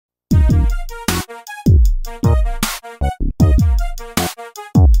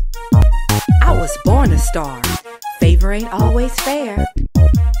Starr. Favor ain't always fair.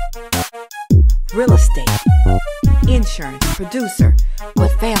 Real estate, insurance, producer, but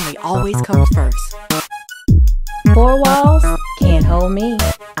family always comes first. Four walls can't hold me.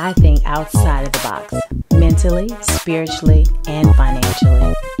 I think outside of the box, mentally, spiritually, and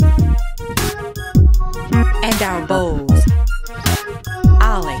financially. And our Beaus.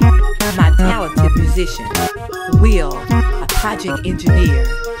 Ollie, my talented musician. Will, a project engineer.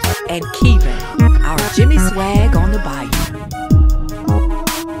 And Keeven, our Jimmy Swag on the Bayou.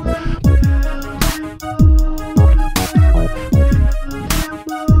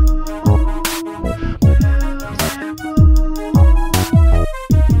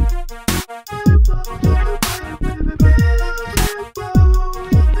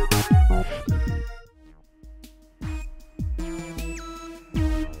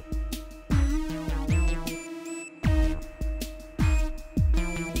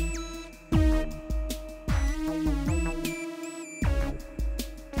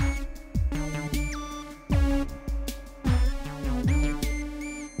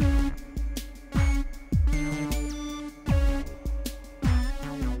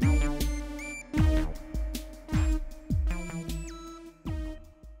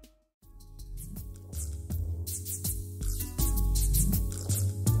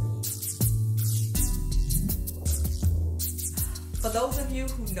 For those of you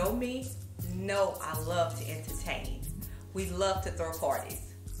who know me, know I love to entertain. We love to throw parties.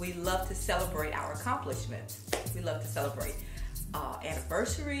 We love to celebrate our accomplishments. We love to celebrate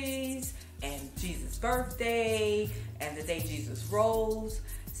anniversaries and Jesus' birthday and the day Jesus rose.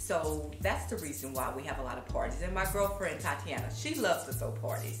 So that's the reason why we have a lot of parties. And my girlfriend Tatyana, she loves to throw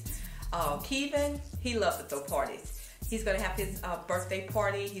parties. Keeven, he loves to throw parties. He's gonna have his birthday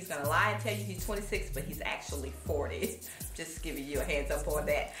party. He's gonna lie and tell you he's 26, but he's actually 40. Just giving you a heads up on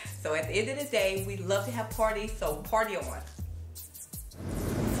that. So at the end of the day, we love to have parties, so party on.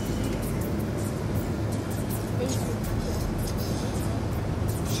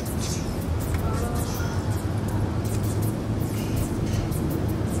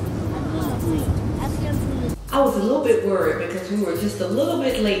 I was a little bit worried because we were just a little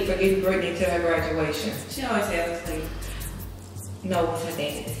bit late for getting Brittany to her graduation. She always has us late. No, it was her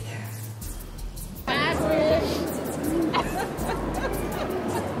daddy this time.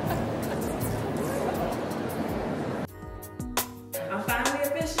 I'm finally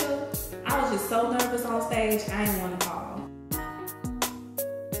official. I was just so nervous on stage, I didn't want to call.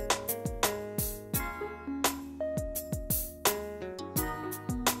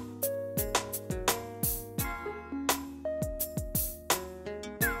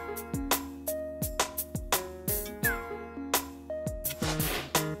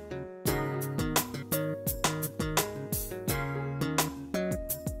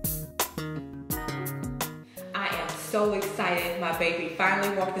 So excited. My baby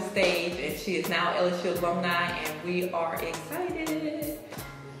finally walked the stage and she is now LSU alumni and we are excited.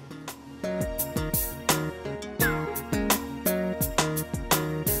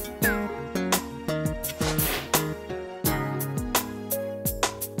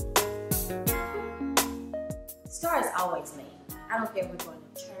 Starr is always me. I don't care if we're going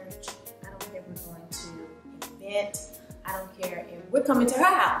to church. I don't care if we're going to an event. I don't care if we're coming to her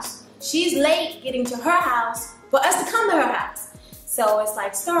house. She's late getting to her house for us to come to her house. So it's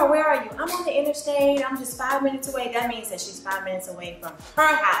like, Starr, where are you? I'm on the interstate. I'm just 5 minutes away. That means that she's 5 minutes away from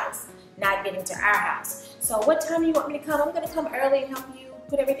her house, not getting to our house. So what time do you want me to come? I'm going to come early and help you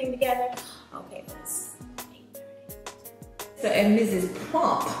put everything together. Okay, it's 8:30. So, and Mrs.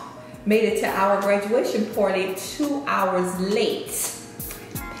 Plump made it to our graduation party 2 hours late.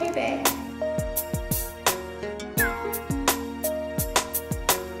 Payback.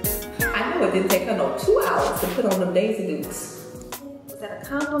 It didn't take her no 2 hours to put on them Daisy Dukes. Was that a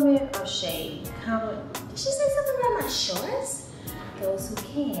compliment or shade? Compliment. Did she say something about my shorts? Those who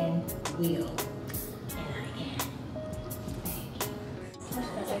can will. And I can. Thank you. She's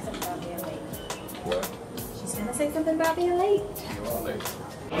gonna say something about being late. What? She's gonna say something about being late. You're all late.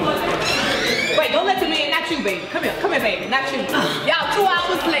 Wait, don't let the man, not you, baby. Come here, baby, not you. Y'all 2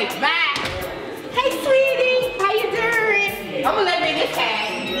 hours late. Bye. Hey, sweetie, how you doing? I'm gonna let me this time.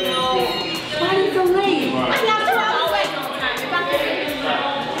 Why are you so late? I'm not 2 hours late.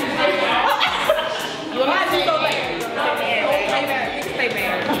 Why are you so late? Stay there. Hey, baby,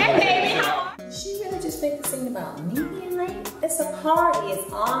 how are you? Did she really just make a scene about me being late? It's a party.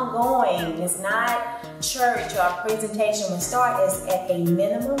 It's ongoing. It's not church or a presentation. When Starr is at a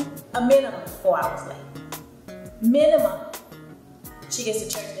minimum 4 hours late. Minimum. She gets to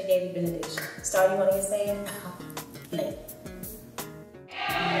church and they gave the benediction. Starr, you want to get saved? Late.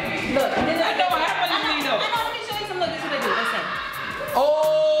 Look, I know what happened to me though. I know, let me show you some. Look, this is what they do. Listen. Oh!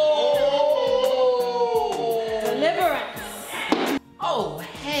 Deliverance. Oh,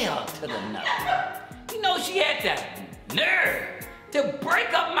 hell to the no. You know, she had the nerve to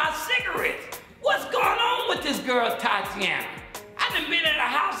break up my cigarettes. What's going on with this girl, Tatyana? I done been in her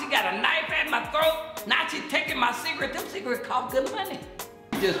house, she got a knife at my throat. Now she's taking my cigarette. Them cigarettes cost good money.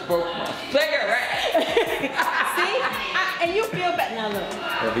 Just broke my cigarette. See? And you feel better. Now look.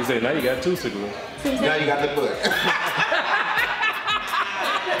 Well, he said, now you got 2 cigarettes. Now you got the butt.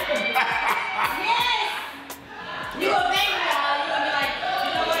 Yes! You gonna thank me, y'all. You gonna be like, you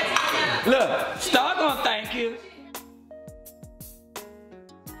know what? Look, Starr gonna thank you.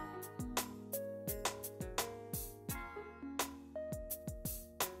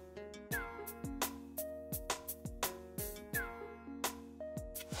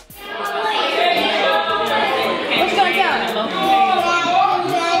 What's going on?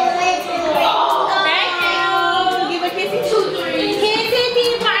 Thank you. Give a kissy. Kissy,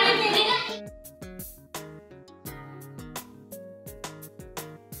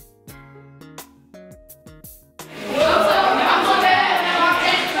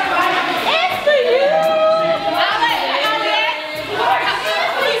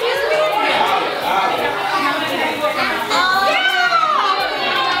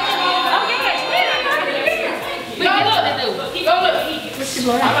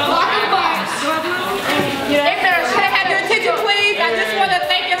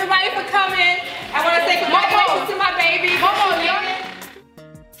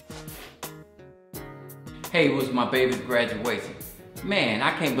 Hey, it was my baby's graduation. Man,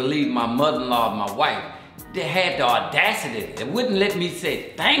 I can't believe my mother-in-law and my wife, they had the audacity. They wouldn't let me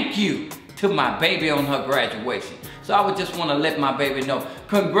say thank you to my baby on her graduation. So I would just want to let my baby know,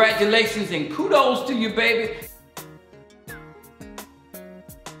 congratulations and kudos to you, baby.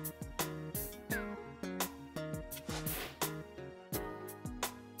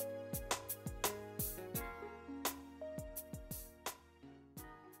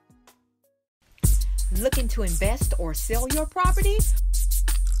 Looking to invest or sell your property?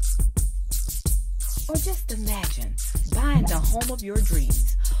 Or just imagine buying the home of your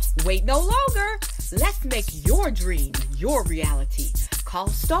dreams. Wait no longer. Let's make your dream your reality. Call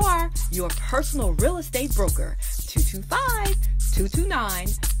Starr, your personal real estate broker,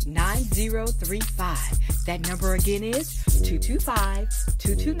 225-229-9035. That number again is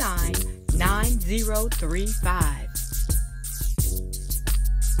 225-229-9035.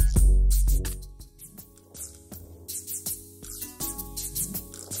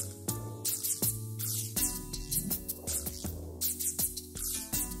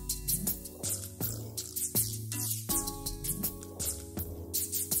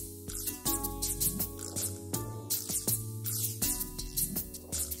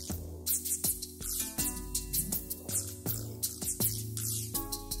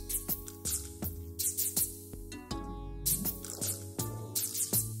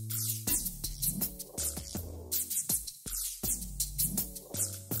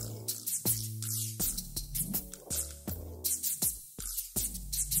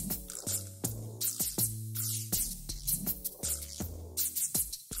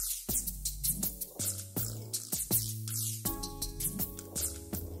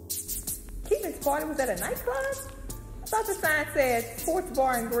 Keeven's party was at a nightclub? I thought the sign said sports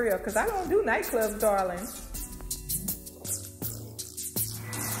bar and grill, because I don't do nightclubs, darling.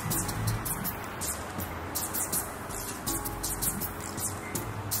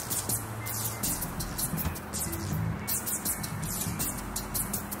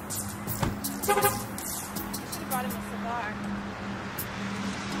 She brought him a cigar.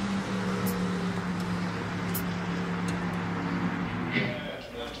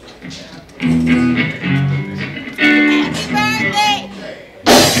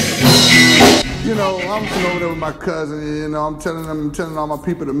 You know, I'm sitting over there with my cousin, you know, I'm telling all my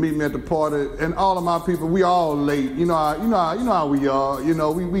people to meet me at the party, and all of my people, we all late. You know how we are. You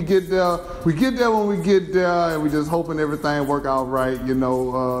know, we get there when we get there, and we just hoping everything work out right. You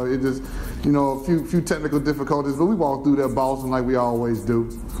know, it just, you know, a few technical difficulties, but we walk through there bossing like we always do.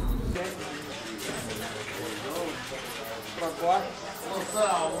 What's up?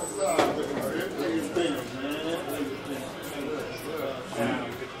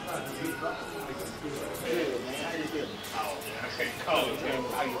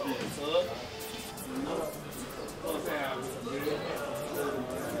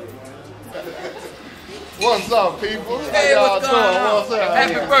 What's up, people? Hey, How y'all what's going on? What's up?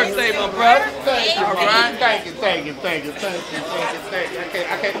 Happy birthday, my brother. Thank you, All man. right. Thank you. I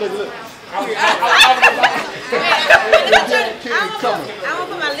can't look. I'm gonna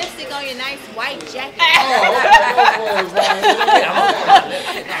put my lipstick on your nice white jacket.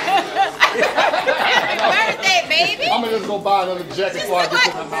 Happy birthday, baby. I'm gonna just go buy another jacket before I get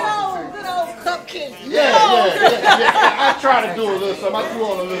to my house. Good old cupcake. Yeah. I try to do a little something. I threw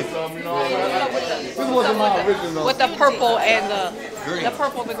on a little something, you know. This wasn't my original. With the purple and the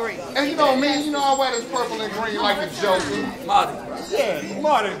purple and the green. And you know me, you know I wear this purple and green like a Joker. Mardi Gras. Yeah,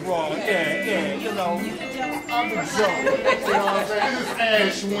 Mardi Gras. Yeah, you know. I'm a Joker. You know what I'm saying? This is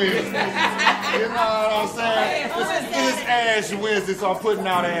Ash Wednesday. You know what I'm saying? This is Ash Wednesday, so I'm putting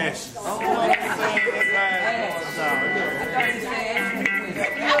out ash. You know what I'm saying? That's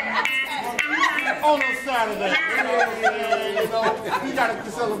right. On a Saturday, you know what I'm saying? You know, you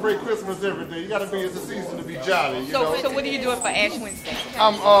gotta celebrate Christmas every day. You gotta be, it's a season to be jolly. You know? So what are you doing for Ash Wednesday?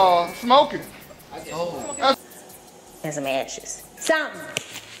 I'm smoking. And some ashes.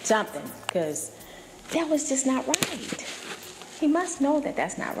 Something, because that was just not right. He must know that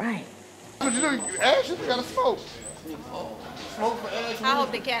that's not right. But you do ashes, you gotta smoke. Smoke for ashes. I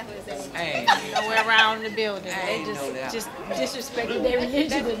hope the Catholics Hey. nowhere around the building. They just disrespected their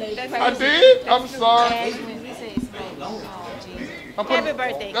religion and they I did? I'm sorry. Happy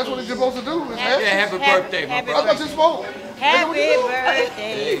birthday. That's what you're supposed to do. Is Yeah, ashes. happy birthday, my I brother. thought you smoke. Happy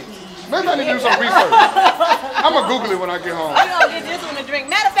birthday. Maybe I need to do some research. I'm gonna Google it when I get home. We're gonna get this one a drink.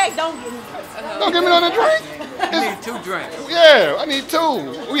 Matter of fact, don't give me. Don't give me another drink. I need 2 drinks. Yeah, I need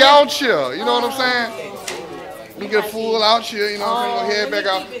 2. We out here. You know what I'm saying? We get full out here. You know what I'm saying? Go head back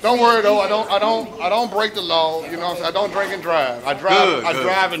out. Don't worry though. I don't break the law. You know what I'm saying? I don't drink and drive. I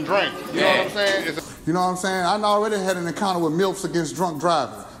drive and drink. You know what I'm saying? You know what I'm saying? I already had an encounter with MILFs against drunk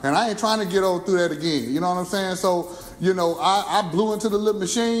driving, and I ain't trying to get through that again. You know what I'm saying? So you know, I blew into the little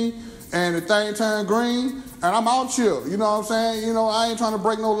machine. And the thing turned green, and I'm out here. You know what I'm saying? You know, I ain't trying to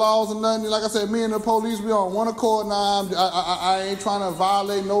break no laws or nothing. Like I said, me and the police, we on one accord now. I ain't trying to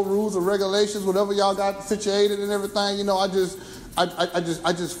violate no rules or regulations, whatever y'all got situated and everything. You know, I just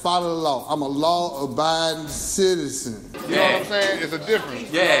follow the law. I'm a law-abiding citizen. You know what I'm saying? It's a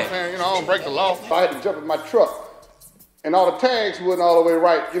difference. Yeah. You know what I'm saying? You know, I don't break the law. I had to jump in my truck, and all the tags wasn't all the way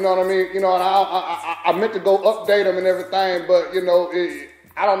right. You know what I mean? You know, and I meant to go update them and everything, but you know,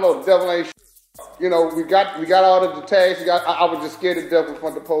 I don't know, the devil ain't shit. You know, we got all of the tags. I was just scared to death in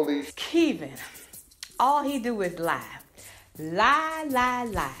front of the police. Keeven, all he do is lie.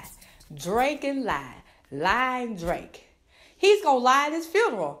 Lie. Drink and lie. Lie and drink. He's gonna lie at his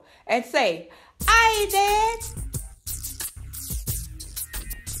funeral and say, I ain't dead.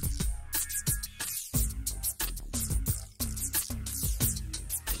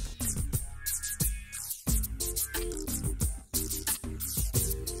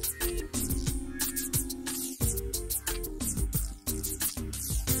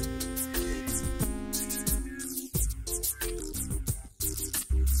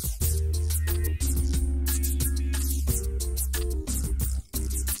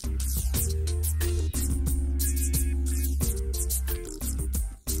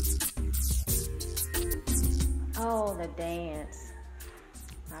 Oh, the dance.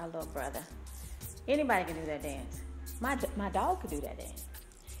 Our little brother. Anybody can do that dance. My dog could do that dance.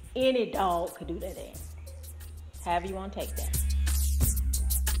 Any dog could do that dance. However you want to take that.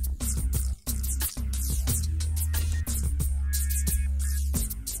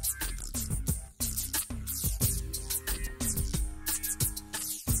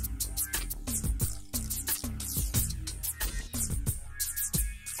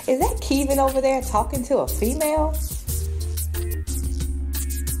 Is that Keeven over there talking to a female?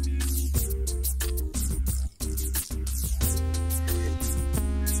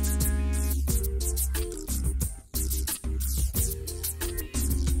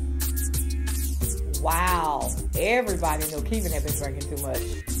 Wow, everybody knew Keeven had been drinking too much.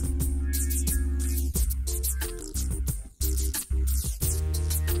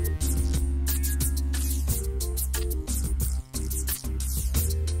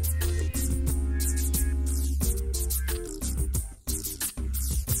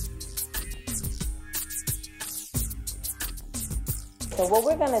 So what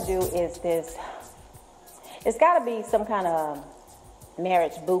we're gonna do is this, it's gotta be some kind of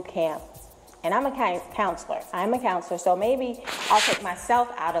marriage boot camp. And I'm a counselor. I'm a counselor, so maybe I'll take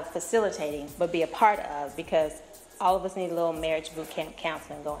myself out of facilitating, but be a part of, because all of us need a little marriage boot camp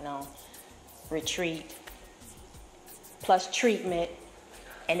counseling going on. Retreat, plus treatment,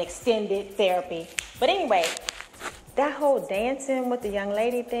 and extended therapy. But anyway, that whole dancing with the young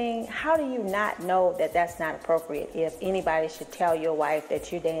lady thing, how do you not know that that's not appropriate if anybody should tell your wife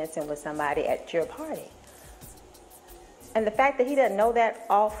that you're dancing with somebody at your party? And the fact that he doesn't know that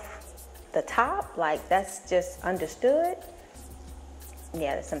off the top, like that's just understood,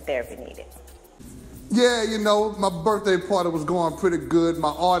 yeah, there's some therapy needed. Yeah, you know, my birthday party was going pretty good.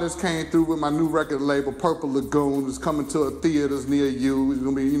 My artist came through with my new record label, Purple Lagoon. It's coming to a theaters near you. It's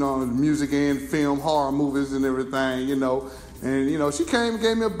gonna be, you know, music and film, horror movies and everything, you know. And, you know, she came and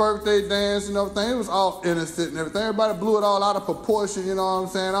gave me a birthday dance and everything. It was all innocent and everything. Everybody blew it all out of proportion, you know what I'm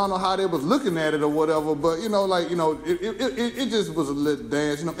saying? I don't know how they was looking at it or whatever, but, you know, like, you know, it just was a little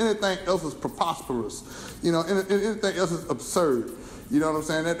dance. You know, anything else is preposterous. You know, anything else is absurd. You know what I'm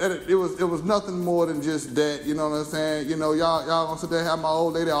saying? It was nothing more than just that. You know what I'm saying? You know, y'all gonna sit there and have my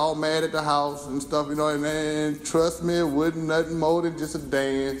old lady all mad at the house and stuff. You know, and trust me, it wasn't nothing more than just a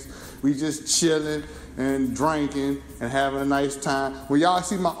dance. We just chilling and drinking and having a nice time. When y'all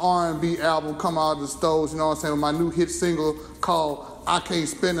see my R&B album come out of the stores, you know what I'm saying? With my new hit single called "I Can't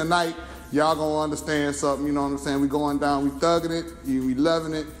Spend the Night," y'all gonna understand something. You know what I'm saying? We going down, we thugging it, we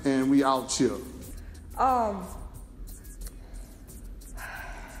loving it, and we out chill.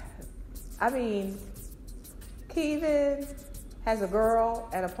 I mean, Keeven has a girl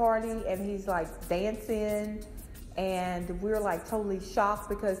at a party and he's like dancing, and we're like totally shocked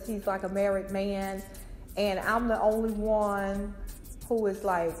because he's like a married man, and I'm the only one who is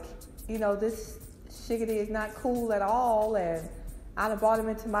like, you know, this shiggity is not cool at all, and I done brought him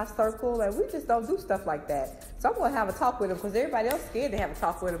into my circle, and we just don't do stuff like that. So I'm gonna have a talk with him because everybody else is scared to have a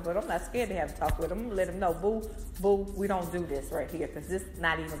talk with him, but I'm not scared to have a talk with him. I'm gonna let him know, boo, we don't do this right here because this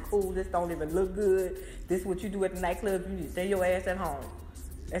not even cool. This don't even look good. This is what you do at the nightclub. You need to stay your ass at home.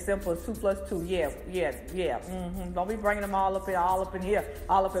 That's simple. 2 + 2. Yeah. Don't be bringing them all up in here,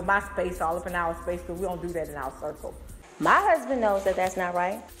 all up in my space, all up in our space, because we don't do that in our circle. My husband knows that that's not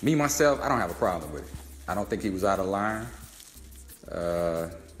right. Me, myself, I don't have a problem with it. I don't think he was out of line.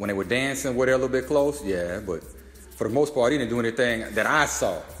 When they were dancing, were they a little bit close? Yeah, but for the most part, he didn't do anything that I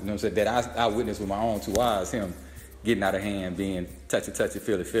saw. You know what I'm saying? That I witnessed with my own 2 eyes, him getting out of hand, being touchy,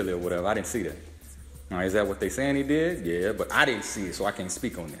 feely, or whatever. I didn't see that. Now, is that what they saying he did? Yeah, but I didn't see it, so I can't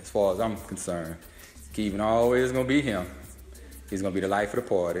speak on that. As far as I'm concerned, Keeven always gonna be him. He's gonna be the life of the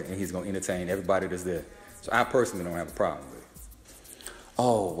party, and he's gonna entertain everybody that's there. So I personally don't have a problem with it.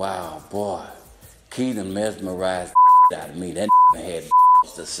 Oh, wow, boy. Keeven mesmerized out of me. That had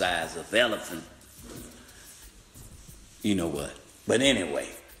the size of elephant. You know what? But anyway,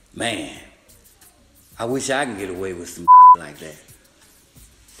 man, I wish I can get away with some like that.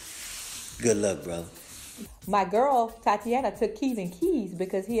 Good luck, brother. My girl, Tatyana, took Keeven keys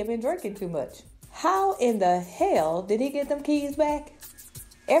because he had been drinking too much. How in the hell did he get them keys back?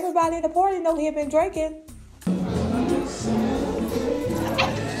 Everybody at the party know he had been drinking.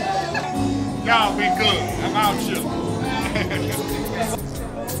 Y'all be good. I'm out here.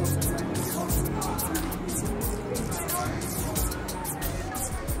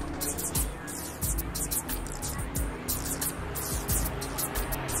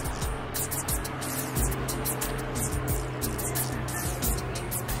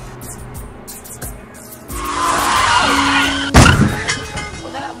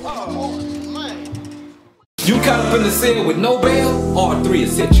 You caught up in the cell with no bail, all 3 will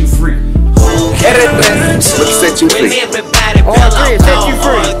set you free. What set you free? All 3 will set you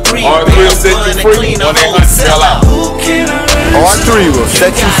free. All 3 will set you free. Sell out. All 3 will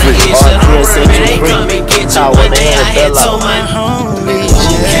set you free. All 3 will set you free. How when they sell out.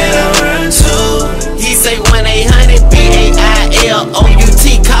 He say 1-800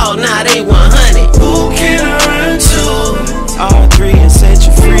 BAILOUT call, now they 100. Who can I run to? All 3 will set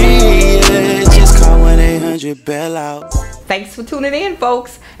you free. Yeah, just call 1-800 Belle out. Thanks for tuning in,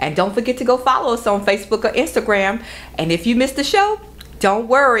 folks. And don't forget to go follow us on Facebook or Instagram. And if you missed the show, don't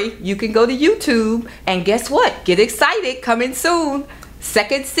worry. You can go to YouTube. And guess what? Get excited. Coming soon.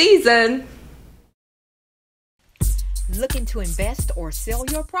 2nd season. Looking to invest or sell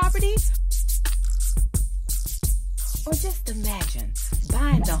your property? Or just imagine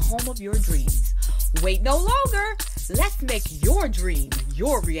buying the home of your dreams. Wait no longer. Let's make your dream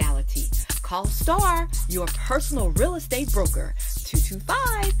your reality. Call Starr, your personal real estate broker,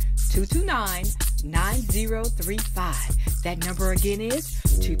 225-229-9035. That number again is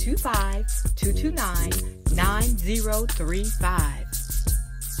 225-229-9035.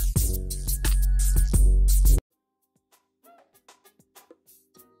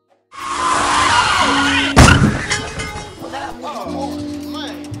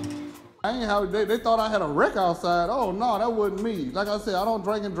 They thought I had a wreck outside. Oh no, that wasn't me. Like I said, I don't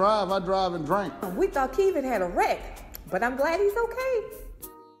drink and drive, I drive and drink. We thought Keeven had a wreck, but I'm glad he's okay.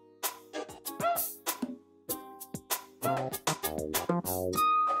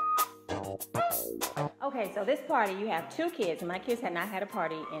 Okay, so So this party, you have 2 kids. My kids had not had a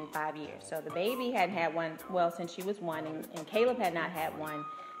party in 5 years. So the baby hadn't had one, well, since she was 1, and Caleb had not had one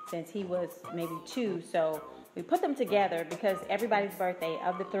since he was maybe 2. So we put them together because everybody's birthday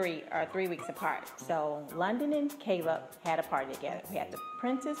of the 3 are 3 weeks apart. So Londyn and Caleb had a party together. We had the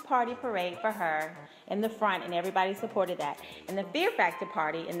Princess Party Parade for her in the front, and everybody supported that. And the Fear Factor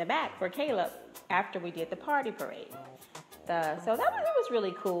party in the back for Caleb after we did the party parade. So that was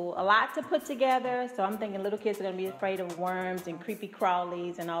really cool. A lot to put together. So I'm thinking little kids are going to be afraid of worms and creepy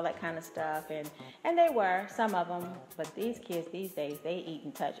crawlies and all that kind of stuff. And they were, some of them. But these kids these days, they eat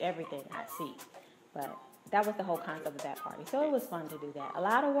and touch everything I see. But that was the whole concept of that party. So it was fun to do that. A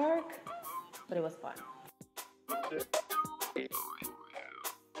lot of work, but it was fun.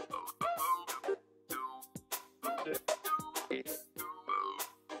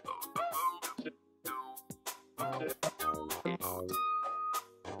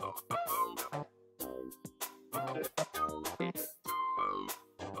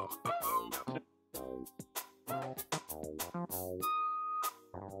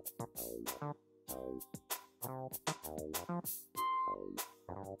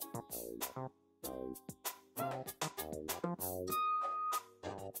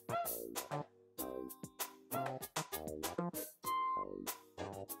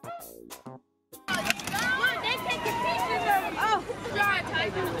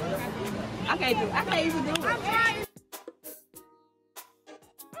 I can't even do it.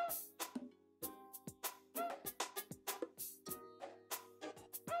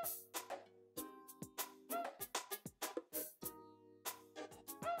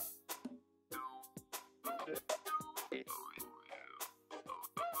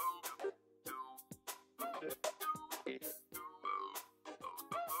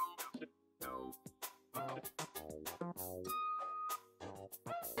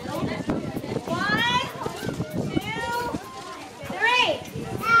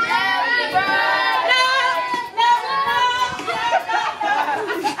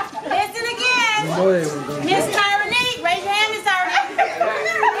 Miss Tyrone, raise your hand, Miss Tyrone. Is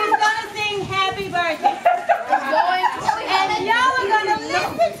gonna sing happy birthday. And y'all are gonna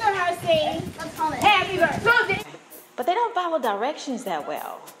listen to her sing happy birthday. But they don't follow directions that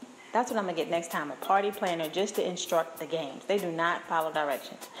well. That's what I'm gonna get next time, a party planner just to instruct the games. They do not follow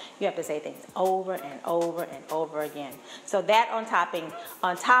directions. You have to say things over and over and over again. So that on top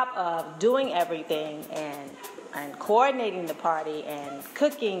of doing everything and coordinating the party and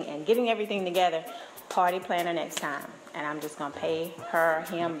cooking and getting everything together, party planner next time. And I'm just gonna pay her,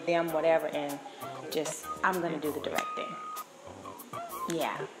 him, them, whatever, and I'm gonna do the directing.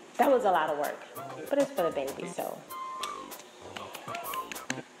 Yeah, that was a lot of work, but it's for the baby, so.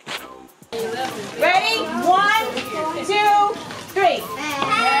 Ready? 1, 2, 3.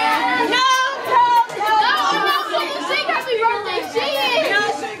 No. Sing happy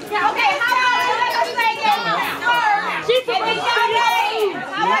birthday. Okay, how about let's play again? She's put your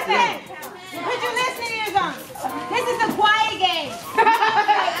listening ears on. This is a quiet game.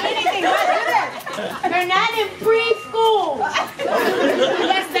 Anything but this. They're not in preschool.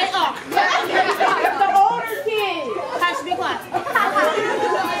 Yes, they are. The older kids. Hush, be quiet.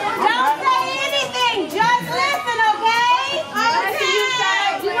 Don't say anything. Just listen, okay?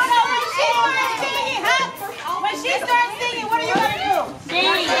 Okay. You know when she starts singing, when she starts singing, what are you gonna do? Sing.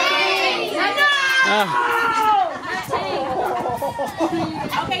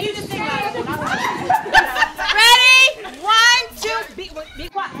 Okay, you just sing like it. Ready? 1, 2, be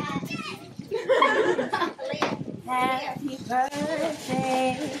quiet. Happy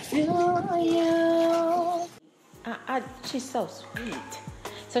birthday to you. She's so sweet.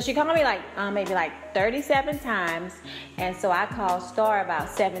 So she called me like maybe like 37 times, and so I called Starr about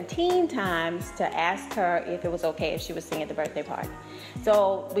 17 times to ask her if it was okay if she was singing at the birthday party.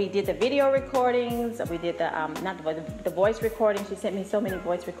 So we did the video recordings, we did the voice recordings. She sent me so many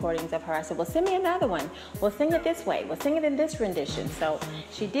voice recordings of her. I said, well, send me another one. We'll sing it this way. We'll sing it in this rendition. So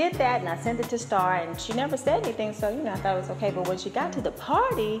she did that, and I sent it to Starr, and she never said anything, so I thought it was okay. But when she got to the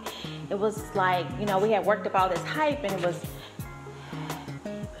party, it was like, we had worked up all this hype, and it was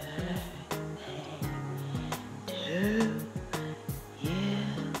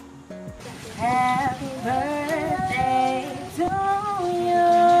happy birthday to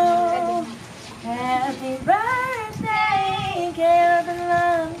you. Happy birthday, Keeven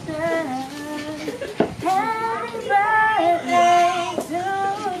Londyn. Happy birthday to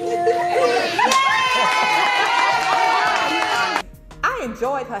you. I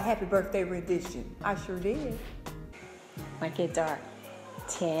enjoyed her happy birthday rendition. I sure did. My kids are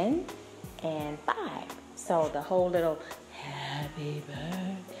 10 and 5. So the whole little happy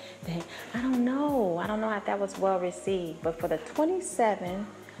birthday. I don't know if that was well received, but for the 27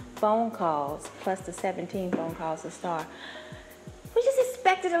 phone calls plus the 17 phone calls to Starr, we just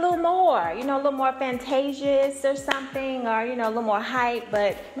expected a little more, you know, a little more fantasious or something, or, you know, a little more hype,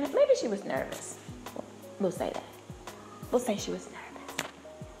 but maybe she was nervous. We'll say that. We'll say she was nervous.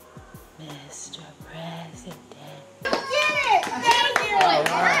 Mr. President.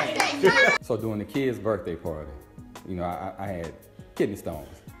 So during the kids' birthday party, you know, I had kidney stones.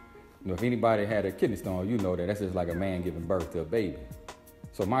 You know, if anybody had a kidney stone, you know that's just like a man giving birth to a baby.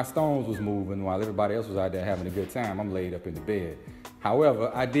 So my stones was moving while everybody else was out there having a good time. I'm laid up in the bed.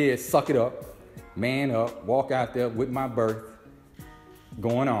 However, I did suck it up, man up, walk out there with my birth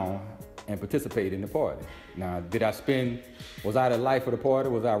going on and participate in the party. Now, was I the life of the party?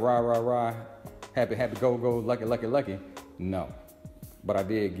 Was I rah, rah, rah, happy, happy, go, go, lucky, lucky, lucky? No. But I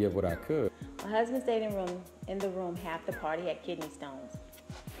did give what I could. My husband stayed in the room half the party, had kidney stones.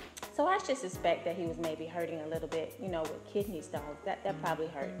 So I should suspect that he was maybe hurting a little bit, you know, with kidney stones. That probably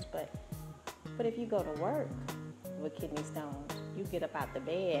hurts, but if you go to work with kidney stones, you get up out the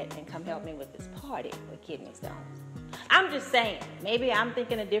bed and come help me with this party with kidney stones. I'm just saying, maybe I'm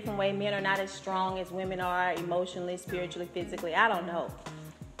thinking a different way. Men are not as strong as women are emotionally, spiritually, physically. I don't know.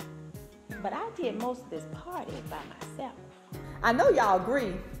 But I did most of this party by myself. I know y'all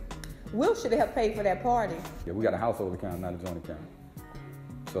agree. Will should have paid for that party. Yeah, we got a household account, not a joint account.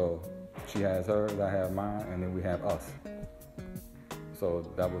 So she has hers, I have mine, and then we have us. So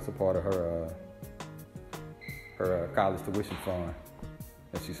that was a part of her college tuition fund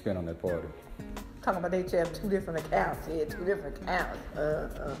that she spent on that party. Talking about they have 2 different accounts. He had 2 different accounts.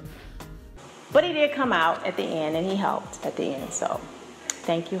 But he did come out at the end, and he helped at the end. So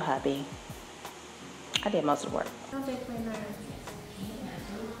thank you, hubby. I did most of the work. Don't they play nerves?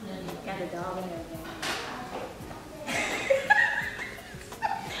 Got a dog and everything.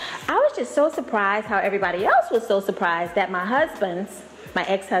 I was just so surprised how everybody else was so surprised that my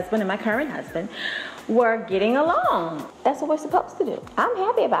ex-husband and my current husband were getting along. That's what we're supposed to do. I'm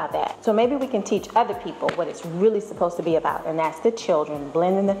happy about that. So maybe we can teach other people what it's really supposed to be about, and that's the children,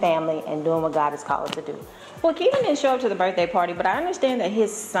 blending the family and doing what God has called us to do. Well, Keeven didn't show up to the birthday party, but I understand that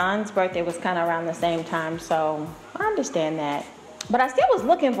his son's birthday was kind of around the same time, so I understand that. But I still was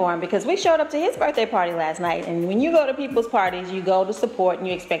looking for him because we showed up to his birthday party last night, and when you go to people's parties, you go to support and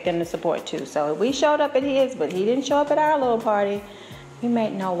you expect them to support too. So we showed up at his, but he didn't show up at our little party. You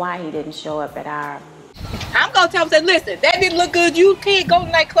may know why he didn't show up at our. I'm gonna tell him, say, listen, that didn't look good. You can't go to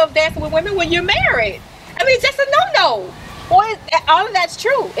nightclubs dancing with women when you're married. I mean, it's just a no-no. Boy, all of that's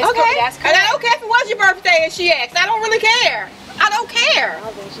true. It's Okay. That's correct. And I don't care if it was your birthday and she asked. I don't really care. I don't care. I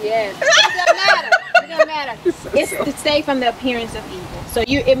don't think she asked. It doesn't matter. It doesn't matter. It's to stay from the appearance of evil. So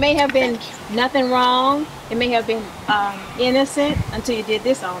it may have been nothing wrong. It may have been innocent until you did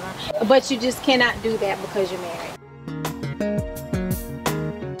this on her. But you just cannot do that because you're married.